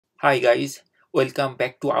Hi guys, welcome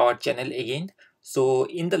back to our channel again. So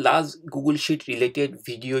in the last Google Sheet related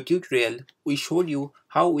video tutorial, we showed you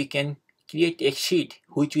how we can create a sheet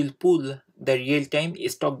which will pull the real-time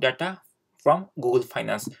stock data from Google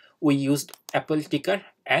Finance. We used Apple ticker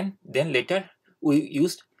and then later we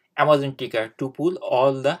used Amazon ticker to pull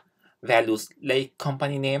all the values like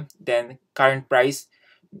company name, then current price,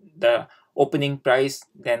 the opening price,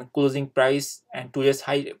 then closing price, and today's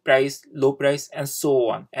high price, low price, and so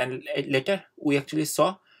on. And later we actually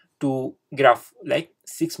saw two graph like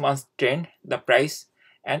 6 months trend, the price,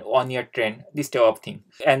 and 1 year trend, this type of thing.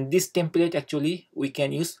 And this template actually we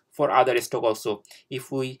can use for other stock also. If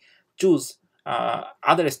we choose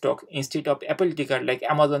other stock instead of Apple ticker like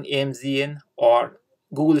Amazon AMZN or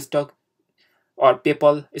Google stock or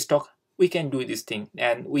PayPal stock, we can do this thing.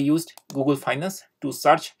 And we used Google Finance to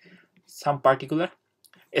search some particular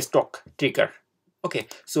stock trigger. Okay,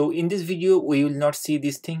 so in this video we will not see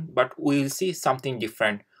this thing, but we will see something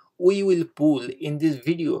different. We will pull in this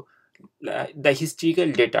video the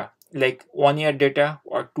historical data like 1 year data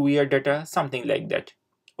or 2 year data, something like that.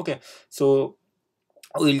 Okay, so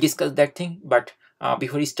we will discuss that thing, but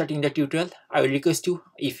before starting the tutorial, I will request you,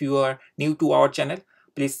 if you are new to our channel,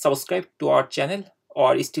 please subscribe to our channel,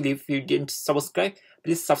 or still if you didn't subscribe,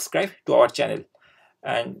 please subscribe to our channel.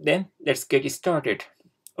 And then let's get started.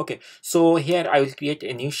 Okay, so here I will create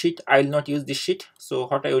a new sheet. I will not use this sheet. So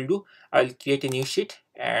what I will do, I will create a new sheet,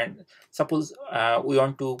 and suppose we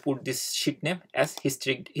want to put this sheet name as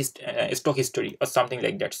stock history or something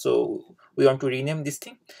like that. So we want to rename this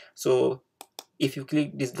thing. So if you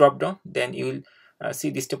click this drop down, then you will see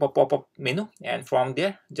this type of pop-up menu, and from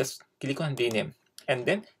there just click on rename and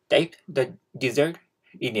then type the desired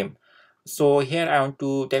rename. So here I want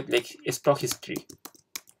to type like stock history.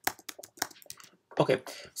 Okay,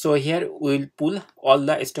 so here we will pull all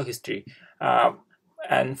the stock history,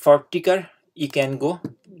 and for ticker you can go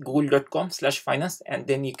google.com/finance, and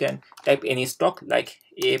then you can type any stock like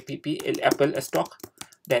APPL Apple stock,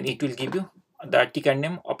 then it will give you the ticker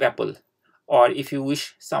name of Apple. Or if you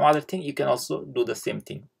wish some other thing, you can also do the same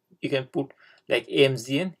thing. You can put like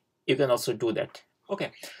AMZN, you can also do that.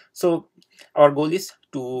 Okay, so our goal is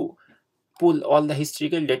to pull all the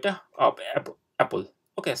historical data of Apple.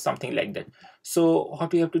 Okay, something like that. So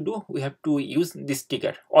what we have to do, we have to use this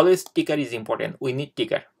ticker. Always ticker is important. We need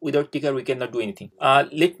ticker. Without ticker we cannot do anything.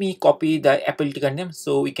 Let me copy the Apple ticker name.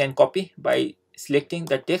 So we can copy by selecting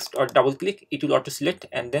the text or double click, it will auto select,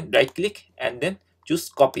 and then right click and then choose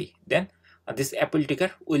copy. Then this Apple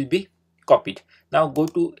ticker will be copied. Now go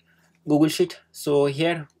to Google Sheet. So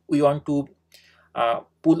here we want to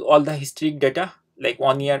pull all the historic data like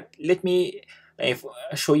 1 year. Let me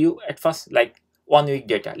show you at first like 1 week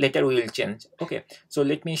data, later we will change. Okay, so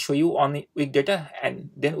let me show you 1 week data, and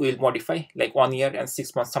then we will modify like 1 year and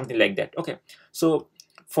 6 months, something like that. Okay, so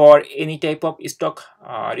for any type of stock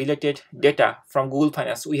related data from Google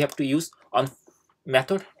Finance, we have to use on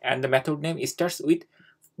method, and the method name starts with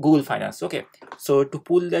Google Finance. Okay, so to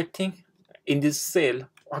pull that thing in this cell,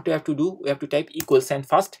 what we have to do, we have to type equal sign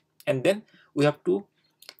first, and then we have to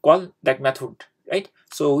call that method, right?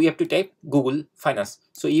 So we have to type Google Finance.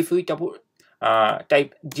 So if we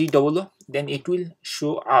type GOO, then it will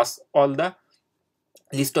show us all the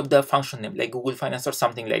list of the function name like Google Finance or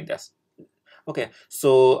something like that. Okay,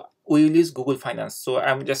 so we will use Google Finance. So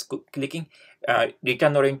I'm just clicking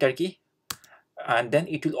return or enter key, and then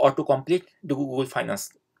it will auto complete the Google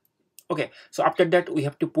Finance. Okay, so after that we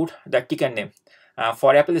have to put the ticker name.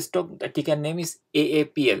 For Apple stock, the ticker name is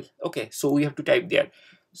AAPL. Okay, so we have to type there.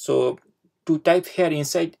 So to type here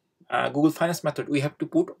inside Google Finance method, we have to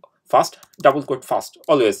put first double quote first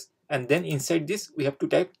always, and then inside this we have to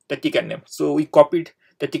type the ticker name. So we copied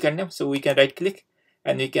the ticker name, so we can right click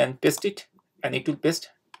and we can paste it, and it will paste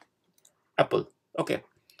Apple. Okay,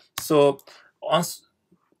 so once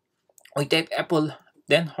we type Apple,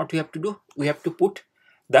 then what we have to do, we have to put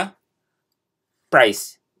the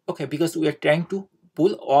price. Okay, because we are trying to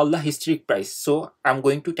pull all the historic price. So I'm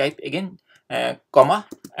going to type again comma,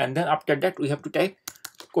 and then after that we have to type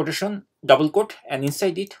quotation double quote, and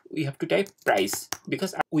inside it we have to type price,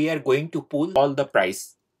 because we are going to pull all the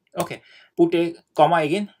price. Okay, put a comma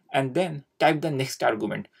again, and then type the next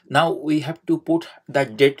argument. Now we have to put the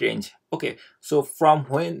date range. Okay, so from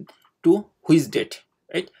when to which date,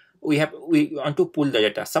 right? We want to pull the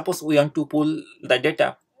data. Suppose we want to pull the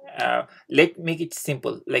data, let's make it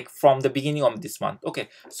simple, like from the beginning of this month. Okay,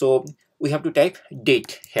 so we have to type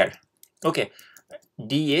date here. Okay,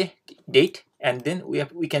 DA date, and then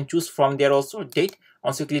we can choose from there also date.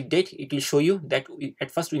 Once you click date, it will show you that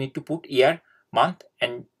at first we need to put year, month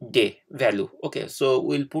and day value. Okay, so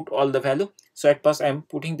we'll put all the value. So at first I'm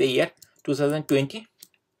putting the year 2020,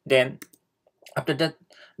 then after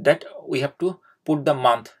that we have to put the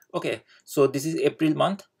month. Okay, so this is April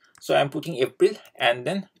month, so I'm putting April, and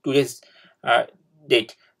then today's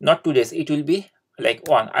date, not today's, it will be like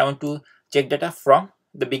 1. I want to check data from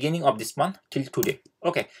the beginning of this month till today.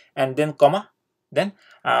 Okay, and then comma, then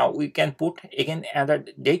we can put again another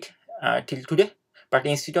date till today, but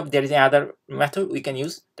instead of there is another method, we can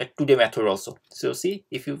use the today method also. So see,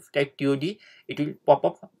 if you type TOD, it will pop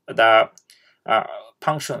up the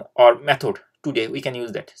function or method today. We can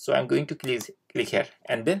use that. So I'm going to click here,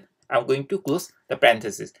 and then I'm going to close the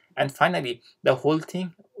parenthesis, and finally the whole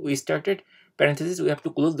thing we started parenthesis, we have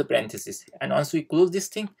to close the parenthesis, and once we close this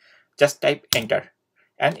thing, just type enter,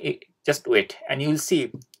 and just wait, and you will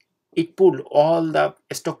see it pulled all the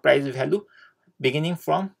stock price value beginning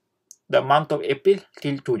from the month of April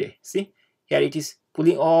till today. See, here it is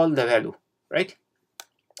pulling all the value, right?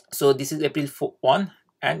 So this is April 1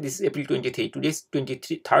 and this is April 23. Today's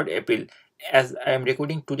 3rd April. As I am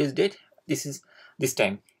recording today's date, this is this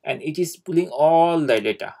time, and it is pulling all the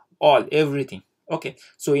data, everything. Okay,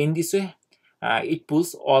 so in this way it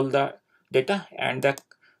pulls all the data, and the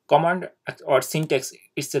command or syntax,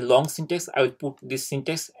 it's a long syntax. I will put this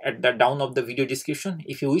syntax at the down of the video description.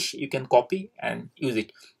 If you wish, you can copy and use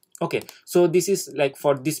it. Okay, so this is like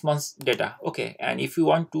for this month's data. Okay, and if you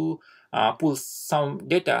want to pull some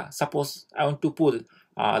data, suppose I want to pull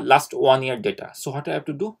last 1 year data, so what I have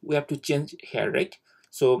to do, we have to change here, right?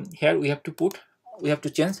 So here we have to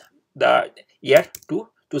change the year to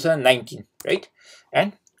 2019, right?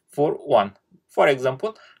 And for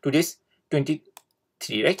example, today's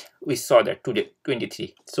 23, right? We saw that today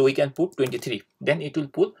 23, so we can put 23, then it will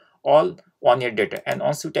pull all 1 year data, and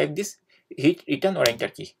once you type this, hit return or enter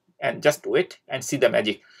key, and just wait and see the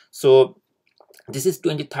magic. So this is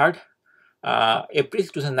 23rd April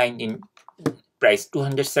 2019 price,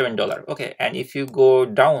 $207. Okay, and if you go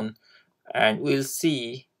down, and we'll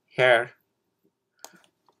see here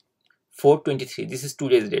 423, this is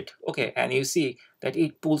today's date. Okay, and you see that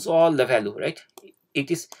it pulls all the value, right? It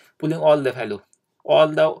is pulling all the value, all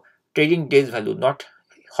the trading days value, not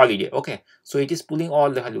holiday. Okay, so it is pulling all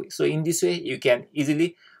the value. So in this way you can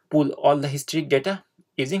easily pull all the historic data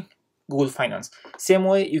using Google Finance. Same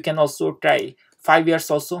way you can also try 5 years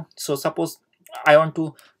also. So suppose I want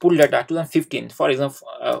to pull data 2015, for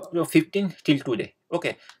example, 15 till today.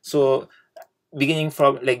 Okay, so beginning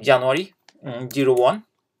from like January 01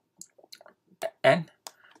 and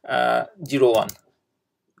 01.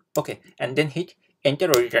 Okay, and then hit enter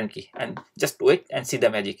or return key, and just wait and see the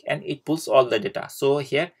magic, and it pulls all the data. So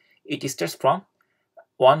here it starts from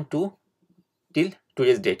 1 to till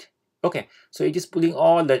today's date. Okay, so it is pulling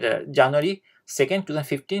all the data, January 2nd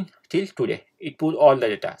 2015 till today. It pulled all the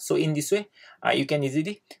data. So in this way you can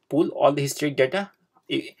easily pull all the historic data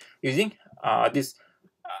using this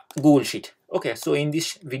Google Sheet. Okay, so in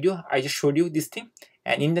this video I just showed you this thing,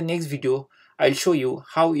 and in the next video I'll show you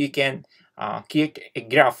how you can create a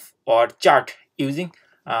graph or chart using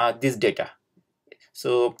this data.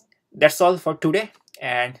 So that's all for today,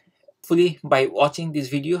 and fully by watching this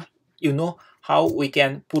video you know how we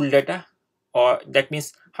can pull data, or that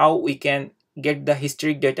means how we can get the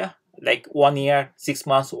historic data like 1 year, 6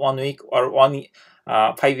 months, 1 week, or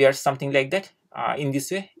 5 years, something like that. In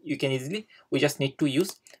this way you can easily, we just need to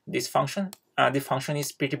use this function. The function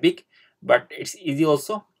is pretty big, but it's easy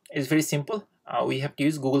also. It's very simple. We have to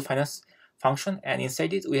use Google Finance function, and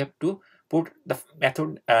inside it we have to put the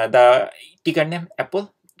method, the ticker name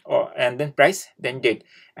Apple, and then price, then date.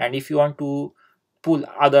 And if you want to pull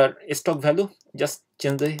other stock value, just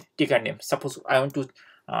change the ticker name. Suppose I want to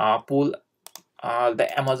pull the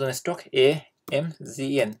Amazon stock,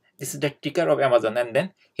 AMZN. This is the ticker of Amazon, and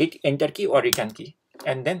then hit enter key or return key,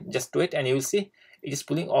 and then just wait, and you will see it is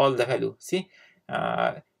pulling all the value. See,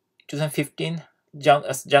 2015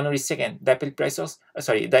 January 2nd, the Apple price was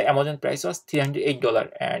the Amazon price was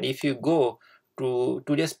 $308, and if you go to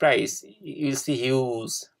today's price, you will see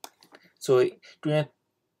huge. So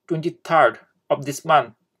 23rd of this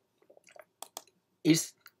month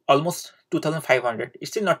is almost 2,500.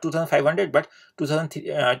 It's still not 2,500, but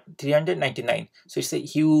 2,399. So it's a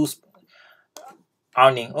huge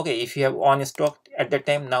earning. Okay, if you have on stock at that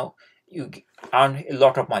time, now you earn a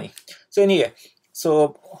lot of money. So anyway,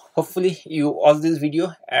 so hopefully you watch this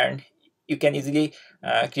video and you can easily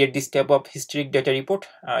create this type of historic data report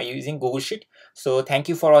using Google Sheet. So thank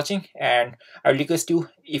you for watching, and I request you,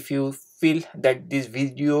 if you feel that this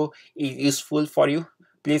video is useful for you,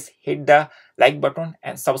 please hit the like button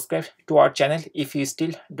and subscribe to our channel. If you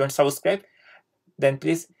still don't subscribe, then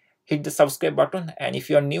please hit the subscribe button, and if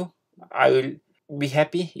you are new, I will be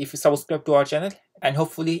happy if you subscribe to our channel, and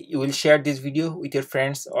hopefully you will share this video with your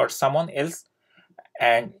friends or someone else,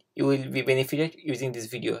 and you will be benefited using this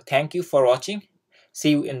video. Thank you for watching.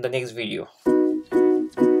 See you in the next video.